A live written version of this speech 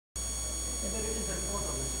There is a report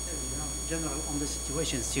of the Secretary General on the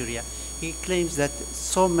situation in Syria. He claims that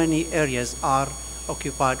so many areas are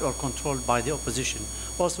occupied or controlled by the opposition.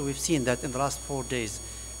 Also, we've seen that in the last 4 days,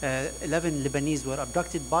 11 Lebanese were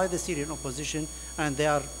abducted by the Syrian opposition, and they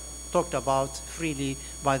are talked about freely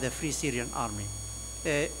by the Free Syrian Army.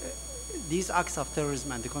 These acts of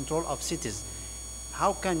terrorism and the control of cities,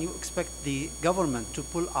 how can you expect the government to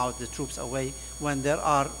pull out the troops away when there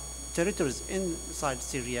are territories inside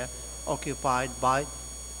Syria occupied by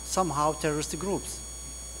somehow terrorist groups?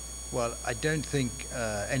 Well, I don't think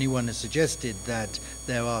anyone has suggested that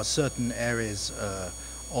there are certain areas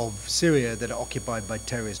of Syria that are occupied by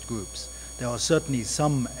terrorist groups. There are certainly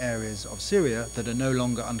some areas of Syria that are no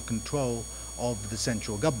longer under control of the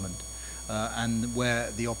central government and where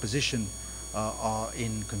the opposition are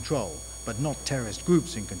in control, but not terrorist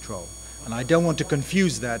groups in control. And I don't want to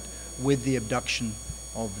confuse that with the abduction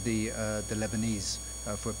of the Lebanese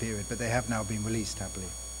for a period, but they have now been released happily.